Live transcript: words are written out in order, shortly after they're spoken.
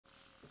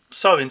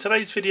So in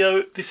today's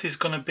video, this is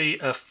going to be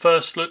a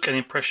first look and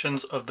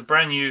impressions of the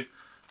brand new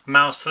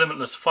Mous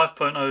Limitless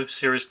 5.0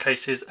 series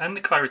cases and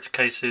the clarity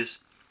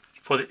cases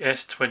for the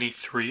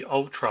S23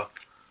 Ultra.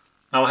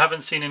 Now I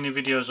haven't seen any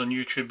videos on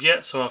YouTube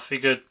yet, so I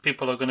figured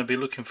people are going to be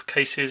looking for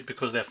cases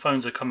because their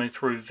phones are coming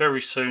through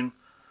very soon.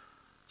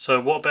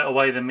 So what better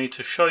way than me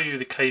to show you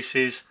the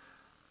cases.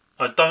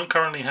 I don't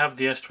currently have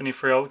the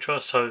S23 Ultra,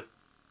 so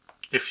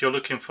if you're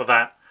looking for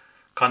that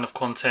kind of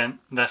content,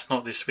 that's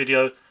not this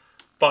video.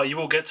 But you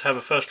will get to have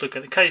a first look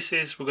at the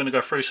cases. We're going to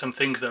go through some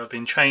things that have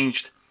been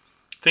changed,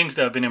 things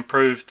that have been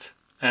improved,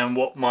 and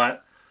what might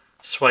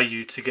sway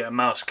you to get a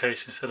Mous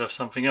case instead of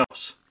something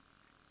else.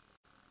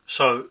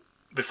 So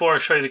before I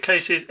show you the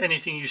cases,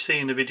 anything you see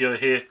in the video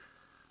here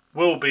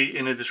will be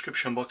in the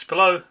description box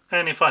below,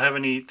 and if I have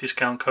any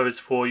discount codes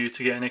for you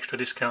to get an extra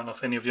discount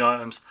off any of the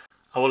items,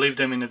 I will leave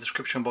them in the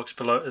description box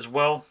below as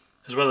well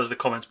as the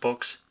comments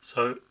box,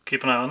 so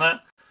keep an eye on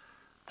that.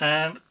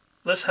 And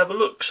let's have a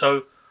look.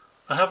 So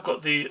I have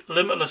got the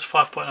Limitless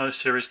 5.0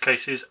 series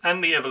cases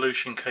and the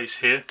Evolution case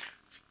here,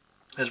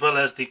 as well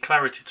as the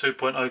Clarity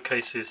 2.0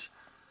 cases.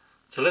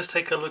 So let's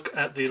take a look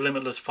at the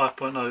Limitless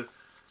 5.0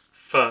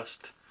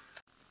 first.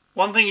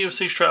 One thing you'll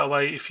see straight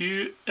away, if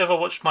you ever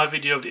watched my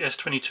video of the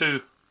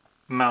S22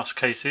 Mous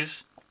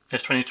cases,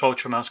 S22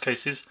 Ultra Mous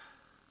cases,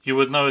 you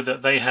would know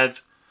that they had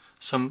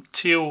some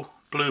teal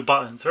blue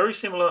buttons, very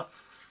similar,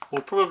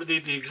 or probably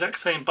the exact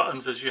same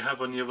buttons as you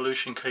have on the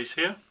Evolution case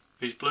here,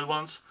 these blue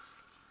ones.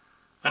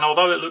 And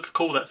although it looked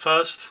cool at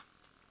first,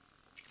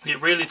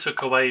 it really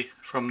took away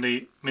from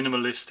the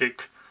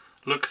minimalistic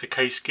look the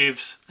case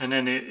gives, and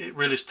then it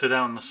really stood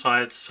out on the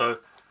sides. So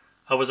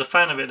I was a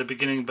fan of it at the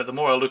beginning, but the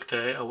more I looked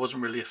at it, I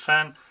wasn't really a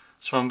fan.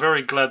 So I'm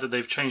very glad that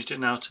they've changed it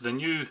now to the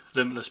new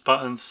Limitless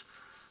buttons,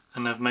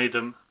 and they've made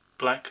them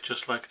black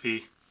just like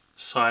the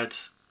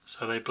sides,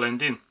 so they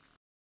blend in.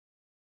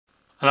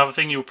 Another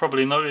thing you'll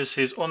probably notice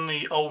is on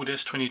the old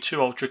S22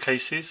 Ultra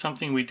cases,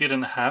 something we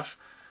didn't have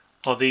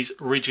are these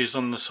ridges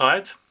on the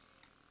side.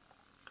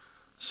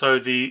 So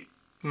the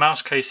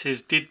Mous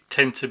cases did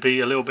tend to be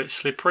a little bit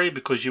slippery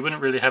because you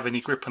wouldn't really have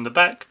any grip on the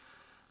back,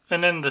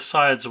 and then the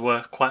sides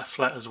were quite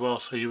flat as well,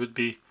 so it would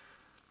be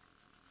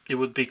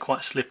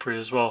quite slippery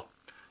as well.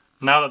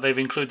 Now that they've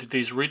included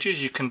these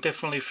ridges, you can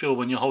definitely feel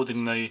when you're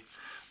holding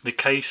the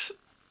case.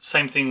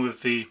 Same thing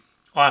with the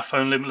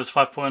iPhone Limitless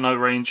 5.0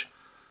 range.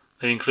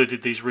 They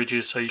included these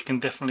ridges, so you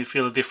can definitely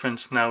feel a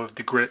difference now with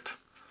the grip.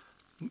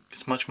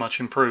 It's much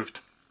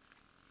improved.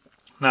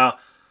 Now,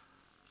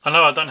 I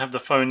know I don't have the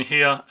phone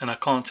here and I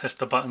can't test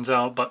the buttons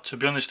out, but to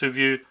be honest with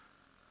you,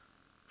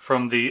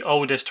 from the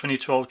old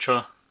S22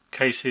 Ultra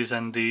cases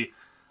and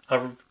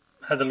I've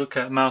had a look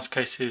at Mous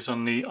cases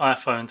on the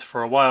iPhones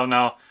for a while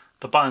now,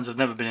 the buttons have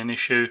never been an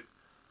issue,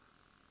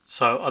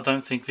 so I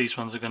don't think these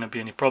ones are going to be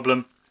any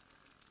problem.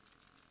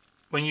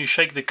 When you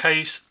shake the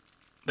case,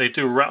 they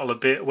do rattle a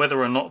bit.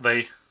 Whether or not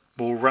they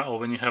will rattle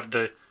when you have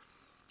the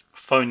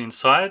phone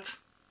inside,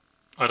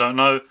 I don't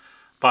know.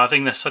 But I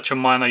think that's such a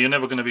minor, you're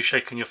never going to be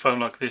shaking your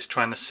phone like this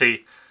trying to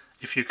see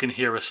if you can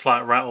hear a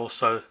slight rattle.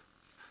 So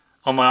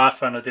on my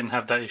iPhone I didn't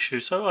have that issue,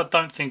 so I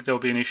don't think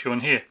there'll be an issue on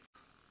here.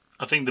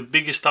 I think the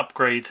biggest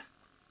upgrade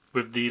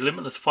with the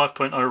Limitless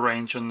 5.0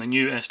 range on the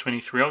new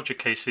S23 Ultra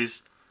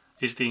cases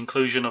is the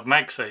inclusion of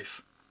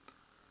MagSafe.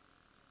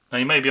 Now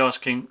you may be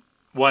asking,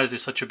 why is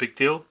this such a big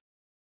deal?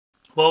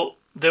 Well,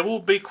 there will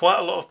be quite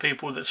a lot of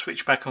people that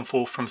switch back and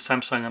forth from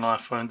Samsung and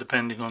iPhone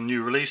depending on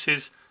new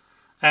releases,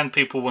 and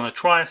people want to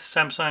try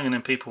Samsung and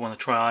then people want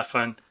to try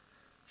iPhone.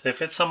 So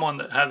if it's someone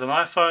that has an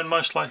iPhone,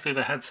 most likely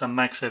they had some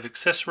MagSafe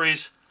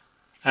accessories,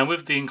 and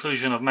with the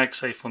inclusion of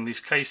MagSafe on these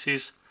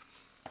cases,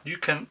 you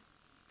can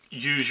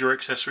use your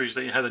accessories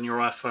that you had on your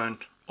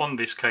iPhone on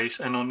this case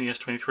and on the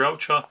S23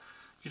 Ultra.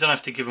 You don't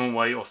have to give them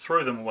away or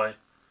throw them away.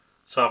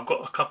 So I've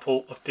got a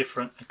couple of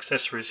different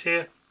accessories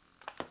here.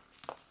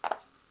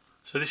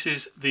 So this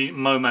is the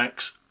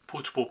Mous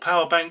portable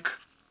power bank,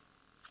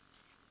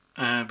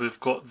 and we've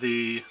got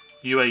the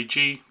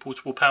UAG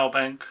portable power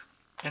bank,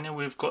 and then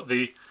we've got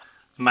the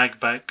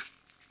MagBack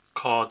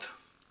card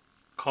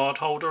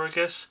holder, I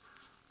guess,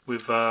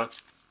 with a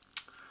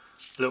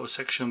little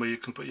section where you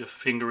can put your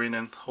finger in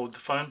and hold the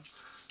phone.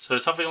 So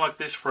something like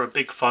this for a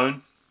big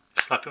phone,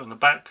 slap it on the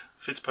back,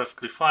 fits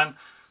perfectly fine.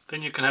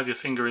 Then you can have your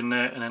finger in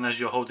there, and then as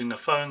you're holding the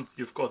phone,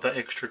 you've got that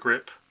extra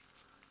grip,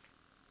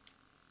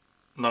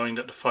 knowing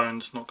that the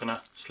phone's not going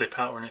to slip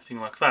out or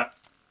anything like that.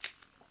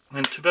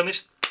 And to be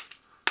honest,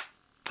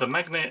 the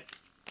magnet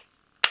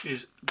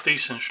is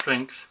decent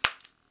strength,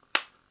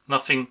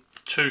 nothing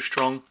too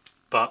strong,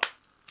 but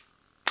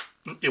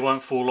it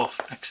won't fall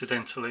off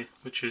accidentally,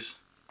 which is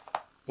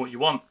what you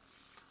want.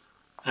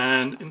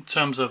 And in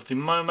terms of the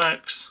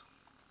Mous,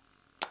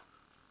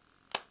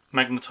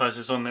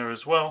 magnetizers on there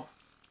as well.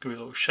 Give it a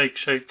little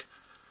shake,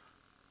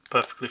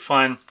 perfectly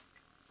fine.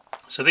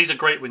 So these are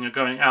great when you're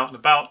going out and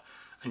about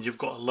and you've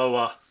got a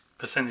lower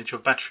percentage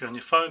of battery on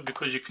your phone,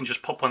 because you can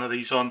just pop one of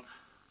these on,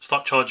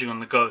 start charging on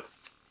the go.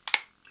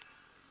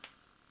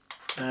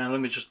 And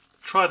let me just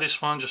try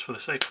this one just for the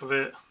sake of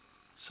it.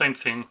 Same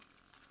thing.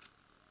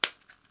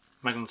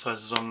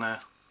 magnetizers on there.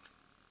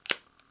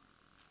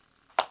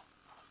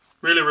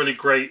 Really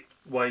great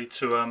way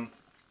to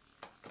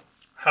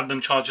have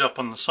them charged up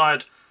on the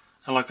side.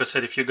 And like I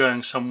said, if you're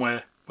going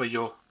somewhere where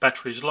your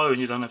battery is low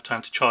and you don't have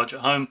time to charge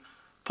at home,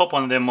 pop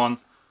one of them on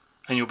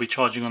and you'll be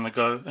charging on the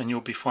go, and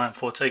you'll be fine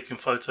for taking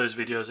photos,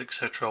 videos,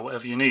 etc.,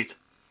 whatever you need.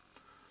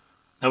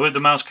 Now with the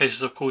mouse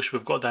cases, of course,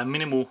 we've got that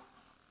minimal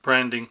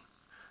branding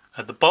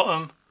at the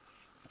bottom.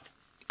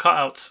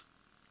 Cutouts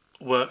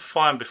were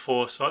fine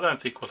before, so I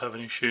don't think we'll have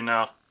an issue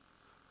now.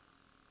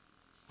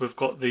 We've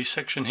got the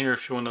section here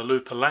if you want to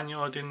loop a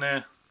lanyard in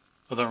there.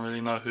 I don't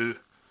really know who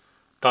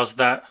does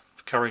that,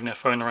 carrying their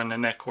phone around their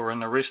neck or in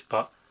their wrist,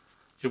 but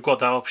you've got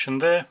that option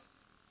there.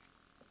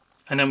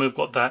 And then we've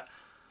got that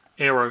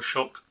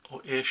AeroShock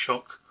or air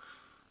shock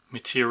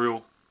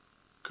material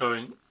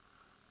going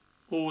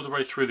all the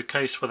way through the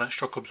case for that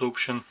shock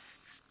absorption.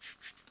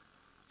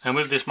 And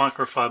with this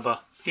microfiber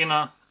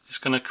inner, it's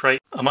going to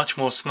create a much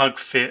more snug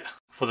fit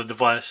for the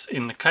device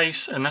in the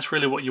case, and that's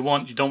really what you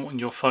want. You don't want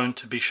your phone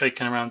to be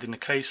shaking around in the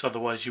case,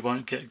 otherwise you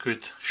won't get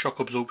good shock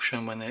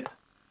absorption when it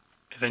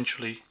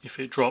eventually, if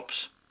it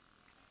drops.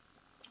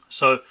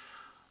 So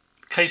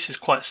the case is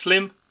quite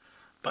slim,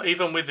 but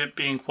even with it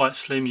being quite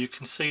slim, you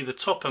can see the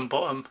top and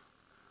bottom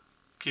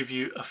give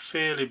you a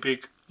fairly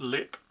big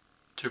lip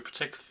to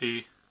protect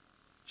the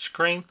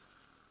screen.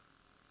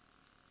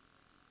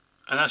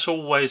 And that's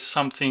always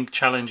something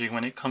challenging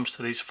when it comes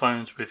to these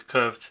phones with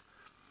curved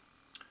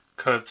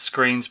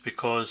screens,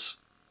 because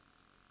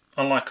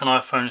unlike an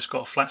iPhone, it's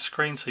got a flat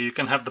screen, so you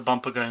can have the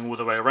bumper going all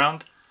the way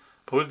around.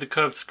 But with the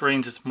curved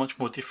screens, it's much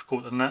more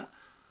difficult than that.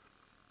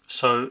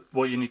 So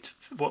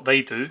what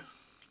they do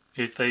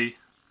is they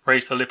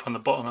raise the lip on the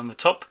bottom and the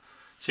top.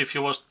 So if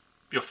your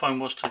phone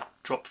was to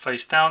drop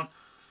face down,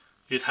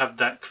 you'd have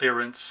that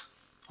clearance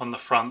on the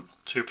front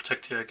to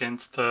protect it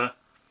against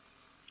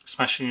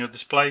smashing your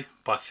display,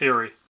 by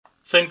theory.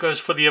 Same goes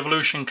for the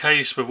Evolution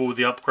case with all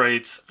the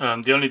upgrades.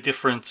 The only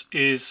difference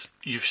is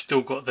you've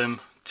still got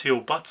them teal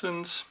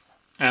buttons,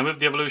 and with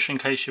the Evolution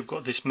case you've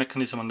got this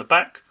mechanism on the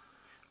back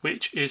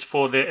which is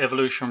for their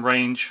Evolution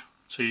range,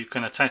 so you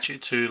can attach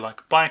it to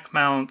like bike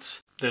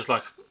mounts. There's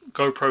like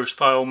GoPro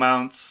style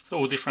mounts,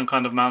 all different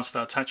kind of mounts that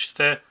are attached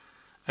there,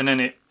 and then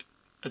it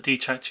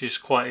detaches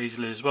quite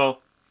easily as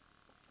well.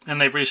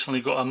 And they've recently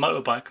got a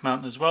motorbike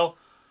mount as well,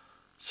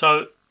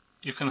 so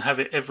you can have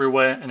it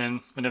everywhere, and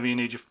then whenever you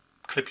need, you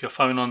clip your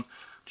phone on,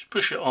 just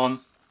push it on,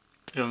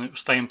 and it will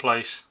stay in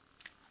place,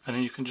 and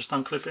then you can just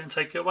unclip it and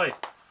take it away.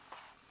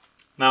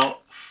 Now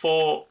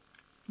for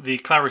the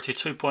Clarity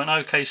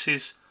 2.0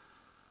 cases,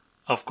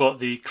 I've got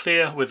the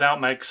clear without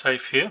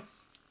MagSafe here,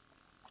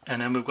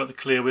 and then we've got the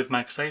clear with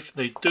MagSafe.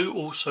 They do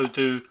also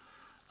do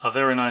a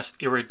very nice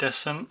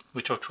iridescent,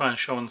 which I'll try and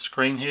show on the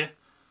screen here.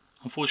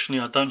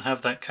 Unfortunately I don't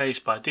have that case,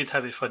 but I did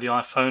have it for the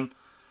iPhone.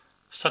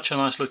 Such a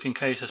nice looking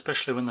case,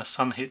 especially when the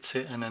sun hits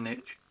it, and then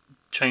it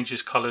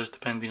changes colours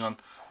depending on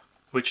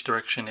which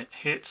direction it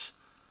hits.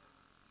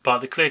 But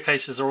the clear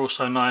cases are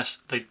also nice.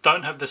 They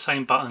don't have the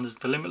same buttons as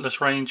the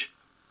Limitless range,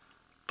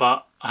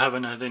 but I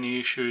haven't had any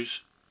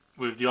issues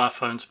with the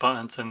iPhone's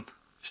buttons, and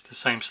it's the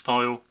same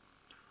style.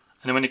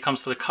 And then when it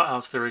comes to the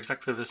cutouts, they're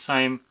exactly the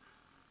same.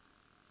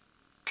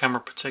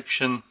 Camera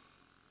protection,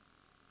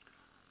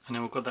 and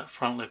then we've got that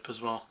front lip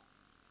as well.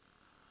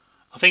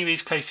 I think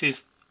these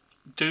cases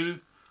do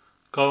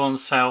go on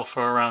sale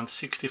for around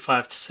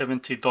 $65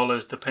 to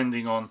 $70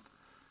 depending on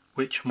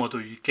which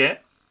model you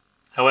get.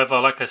 However,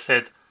 like I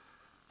said,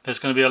 there's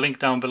going to be a link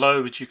down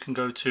below which you can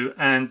go to,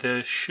 and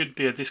there should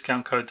be a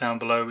discount code down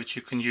below which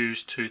you can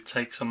use to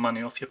take some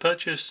money off your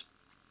purchase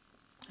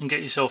and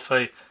get yourself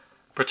a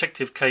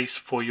protective case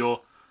for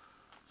your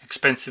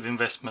expensive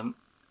investment.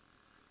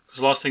 Because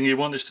the last thing you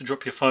want is to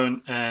drop your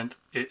phone and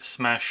it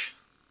smash,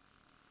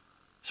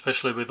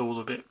 especially with all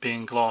of it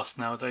being glass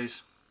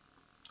nowadays.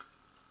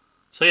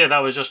 So yeah,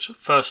 that was just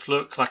first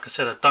look. Like I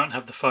said, I don't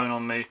have the phone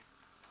on me,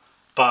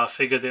 but I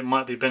figured it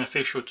might be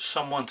beneficial to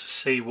someone to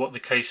see what the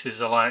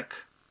cases are like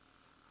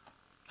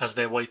as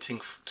they're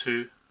waiting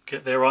to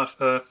get their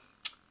Samsung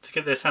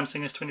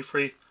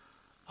S23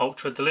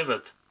 Ultra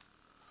delivered.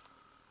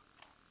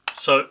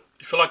 So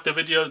if you like the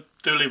video,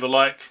 do leave a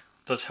like.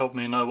 It does help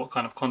me know what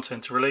kind of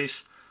content to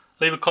release.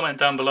 Leave a comment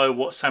down below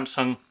what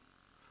Samsung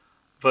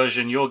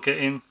version you're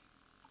getting,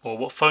 or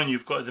what phone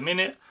you've got at the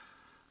minute,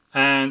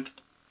 and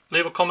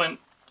leave a comment,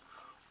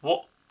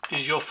 what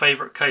is your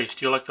favourite case?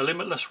 Do you like the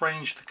Limitless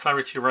range, the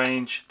Clarity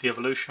range, the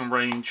Evolution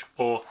range,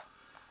 or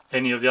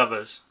any of the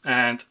others?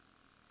 And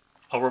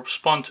I'll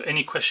respond to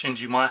any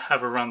questions you might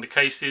have around the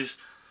cases.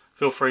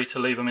 Feel free to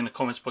leave them in the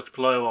comments box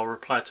below. I'll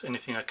reply to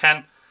anything I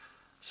can.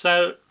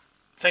 So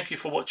thank you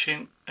for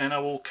watching, and I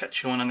will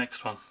catch you on the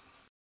next one.